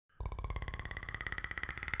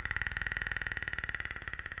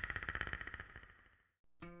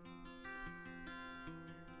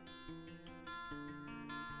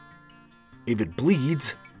If it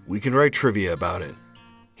bleeds, we can write trivia about it.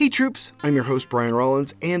 Hey troops, I'm your host Brian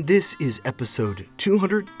Rollins, and this is episode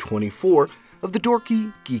 224 of the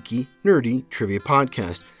Dorky Geeky Nerdy Trivia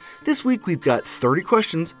Podcast. This week we've got 30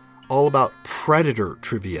 questions all about Predator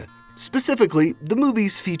trivia, specifically the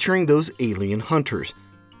movies featuring those alien hunters.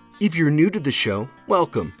 If you're new to the show,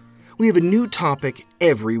 welcome. We have a new topic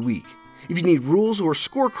every week. If you need rules or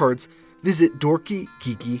scorecards, visit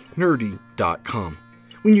dorkygeekynerdy.com.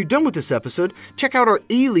 When you're done with this episode, check out our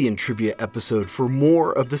Alien Trivia episode for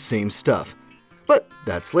more of the same stuff. But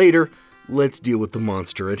that's later. Let's deal with the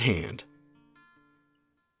monster at hand.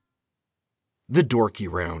 The Dorky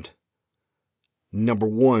Round. Number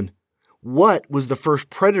 1. What was the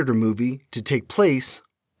first Predator movie to take place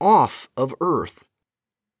off of Earth?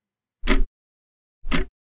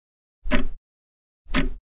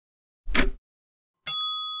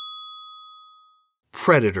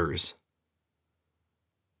 Predators.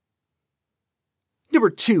 Number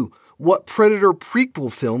 2. What Predator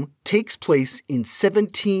prequel film takes place in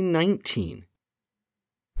 1719?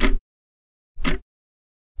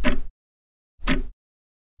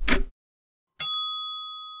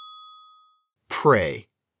 Prey.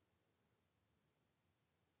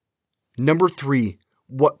 Number 3.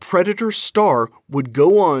 What Predator star would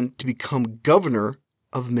go on to become governor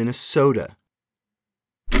of Minnesota?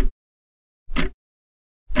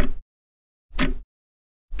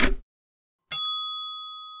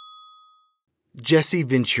 Jesse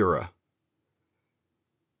Ventura.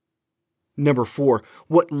 Number 4.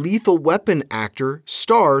 What Lethal Weapon actor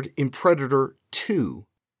starred in Predator 2?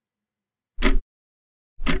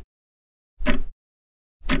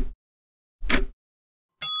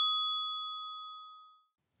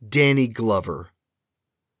 Danny Glover.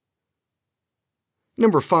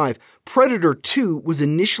 Number 5. Predator 2 was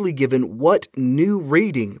initially given what new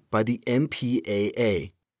rating by the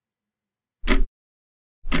MPAA?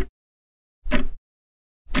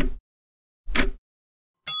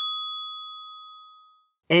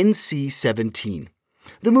 NC-17.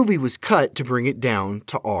 The movie was cut to bring it down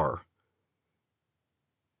to R.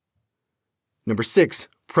 Number 6.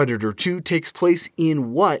 Predator 2 takes place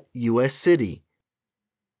in what U.S. city?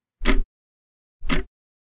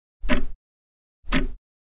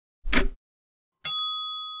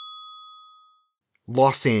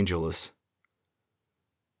 Los Angeles.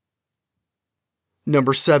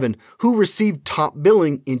 Number 7. Who received top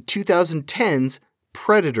billing in 2010's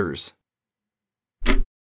Predators?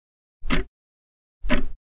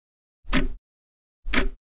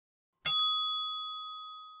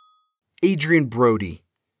 Adrian Brody.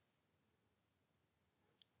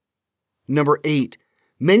 Number 8.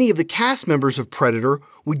 Many of the cast members of Predator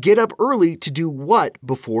would get up early to do what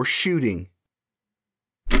before shooting?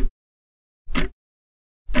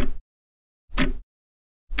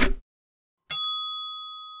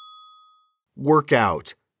 Work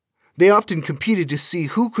out. They often competed to see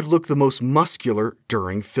who could look the most muscular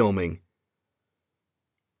during filming.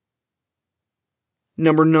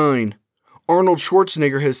 Number 9. Arnold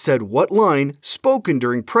Schwarzenegger has said what line, spoken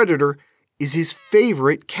during Predator, is his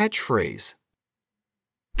favorite catchphrase?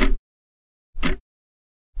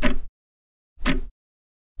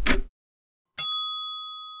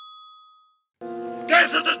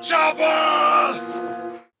 Get to the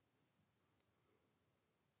chopper!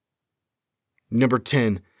 Number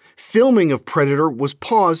 10. Filming of Predator was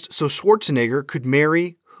paused so Schwarzenegger could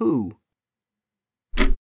marry who?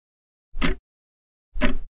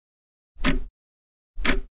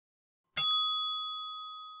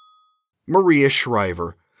 Maria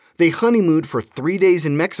Shriver. They honeymooned for 3 days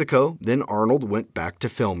in Mexico, then Arnold went back to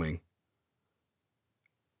filming.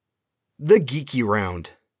 The Geeky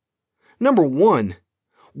Round. Number 1.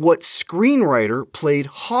 What screenwriter played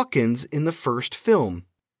Hawkins in the first film?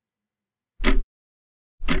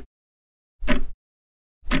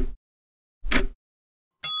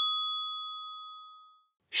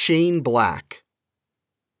 Shane Black.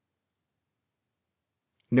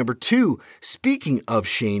 Number 2. Speaking of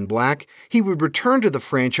Shane Black, he would return to the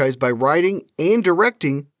franchise by writing and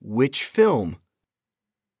directing which film?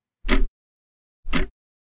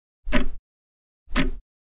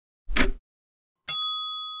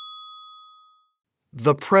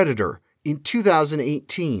 The Predator in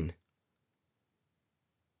 2018.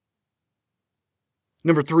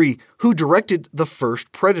 Number 3. Who directed the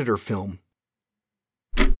first Predator film?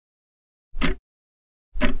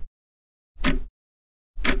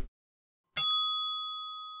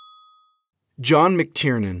 John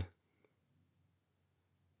McTiernan.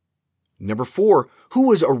 Number 4. Who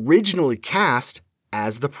was originally cast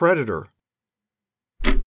as the Predator?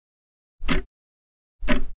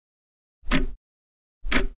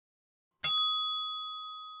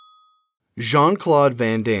 Jean-Claude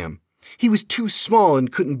Van Damme. He was too small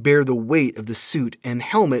and couldn't bear the weight of the suit and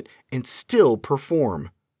helmet and still perform.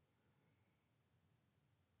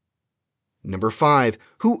 Number 5.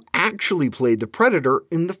 Who actually played the Predator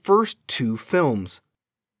in the first 2 films?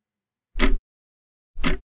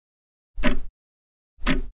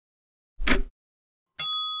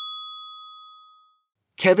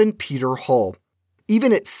 Kevin Peter Hall.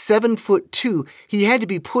 Even at 7'2", he had to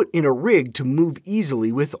be put in a rig to move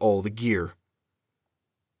easily with all the gear.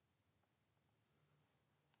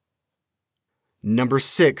 Number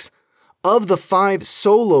 6. Of the 5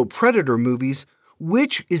 solo Predator movies,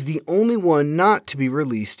 which is the only one not to be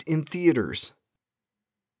released in theaters?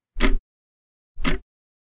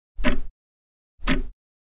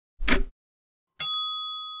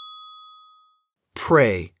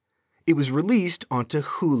 Prey. It was released onto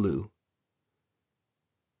Hulu.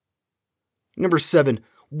 Number 7.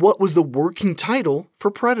 What was the working title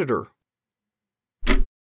for Predator?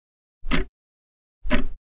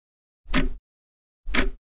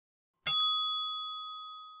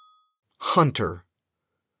 Hunter.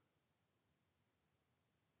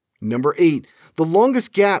 Number 8. The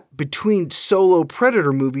longest gap between solo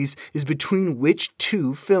Predator movies is between which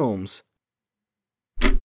 2 films?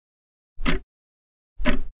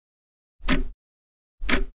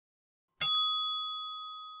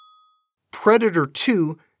 Predator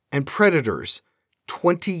 2 and Predators,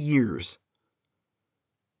 20 years.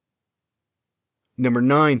 Number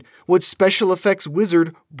 9. What special effects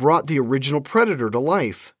wizard brought the original Predator to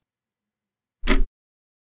life?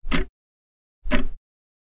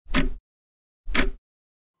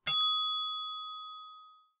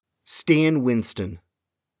 Stan Winston.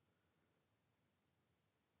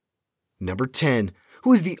 Number 10.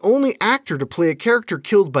 Who is the only actor to play a character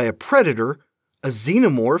killed by a predator, a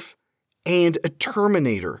xenomorph, and a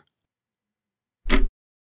Terminator?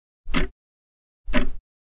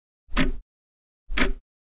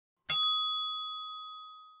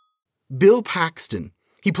 Bill Paxton.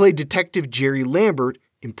 He played Detective Jerry Lambert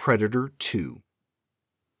in Predator 2.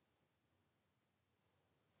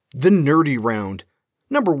 The Nerdy Round.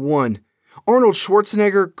 Number 1. Arnold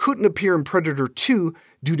Schwarzenegger couldn't appear in Predator 2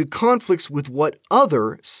 due to conflicts with what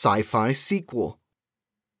other sci-fi sequel?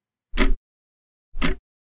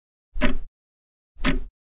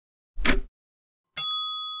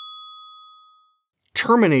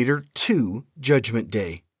 Terminator 2: Judgment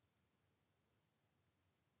Day.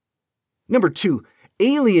 Number 2.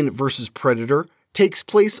 Alien vs. Predator takes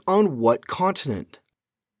place on what continent?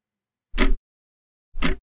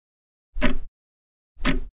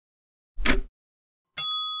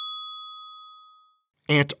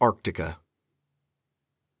 Antarctica.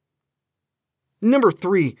 Number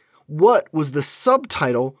 3. What was the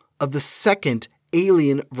subtitle of the second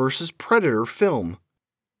Alien vs. Predator film?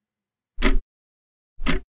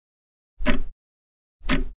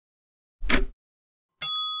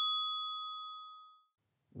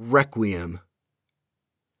 Requiem.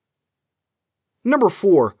 Number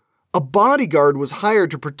 4. A bodyguard was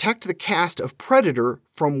hired to protect the cast of Predator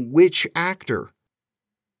from which actor?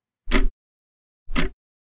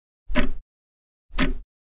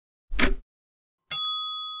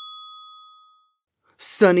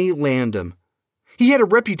 Sonny Landham. He had a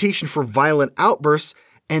reputation for violent outbursts,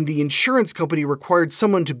 and the insurance company required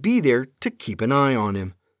someone to be there to keep an eye on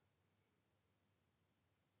him.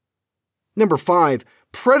 Number 5.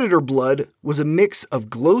 Predator blood was a mix of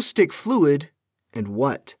glow stick fluid and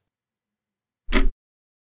what?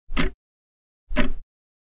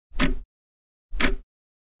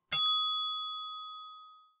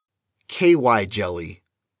 KY jelly.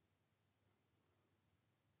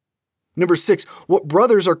 Number 6. What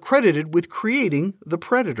brothers are credited with creating the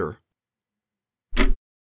Predator?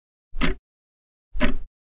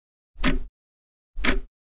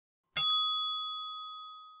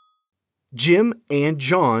 Jim and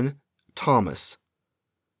John Thomas.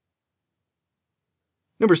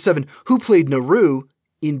 Number 7. Who played Naru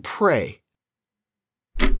in Prey?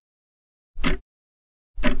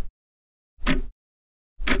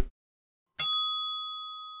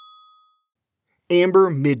 Amber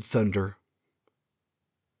Midthunder.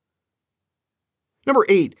 Number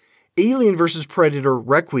 8. Alien vs. Predator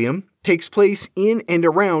Requiem takes place in and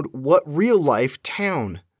around what real-life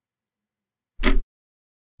town?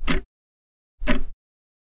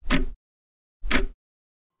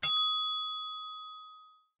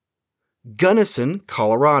 Gunnison,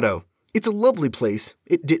 Colorado. It's a lovely place.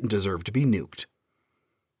 It didn't deserve to be nuked.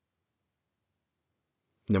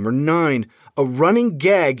 Number 9. A running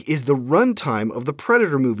gag is the runtime of the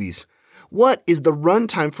Predator movies. What is the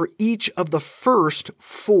runtime for each of the first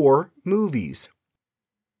 4 movies?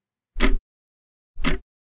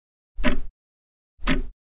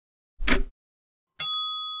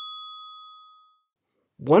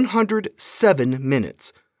 107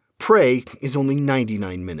 minutes. Prey is only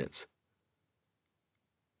 99 minutes.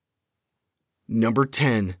 Number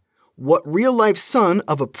 10. What real-life son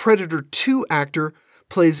of a Predator 2 actor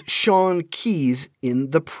plays Sean Keyes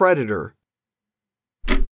in The Predator?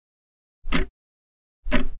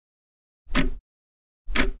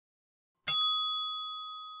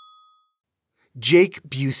 Jake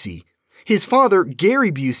Busey. His father,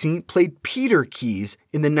 Gary Busey, played Peter Keyes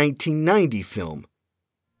in the 1990 film.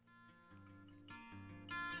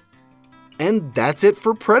 And that's it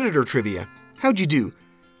for Predator trivia. How'd you do?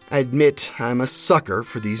 I admit I'm a sucker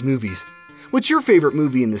for these movies. What's your favorite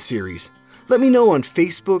movie in the series? Let me know on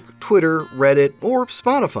Facebook, Twitter, Reddit, or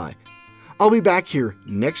Spotify. I'll be back here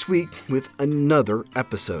next week with another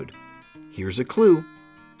episode. Here's a clue.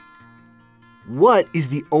 What is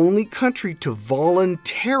the only country to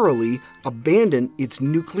voluntarily abandon its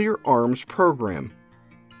nuclear arms program?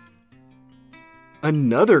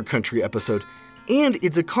 Another country episode, and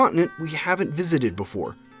it's a continent we haven't visited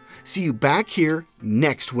before. See you back here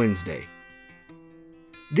next Wednesday.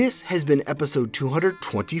 This has been episode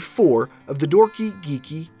 224 of the Dorky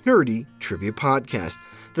Geeky Nerdy Trivia Podcast.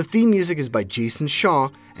 The theme music is by Jason Shaw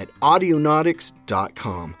at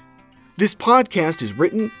audionautics.com. This podcast is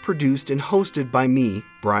written, produced, and hosted by me,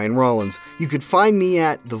 Brian Rollins. You could find me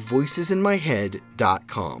at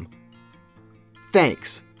thevoicesinmyhead.com.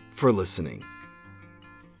 Thanks for listening.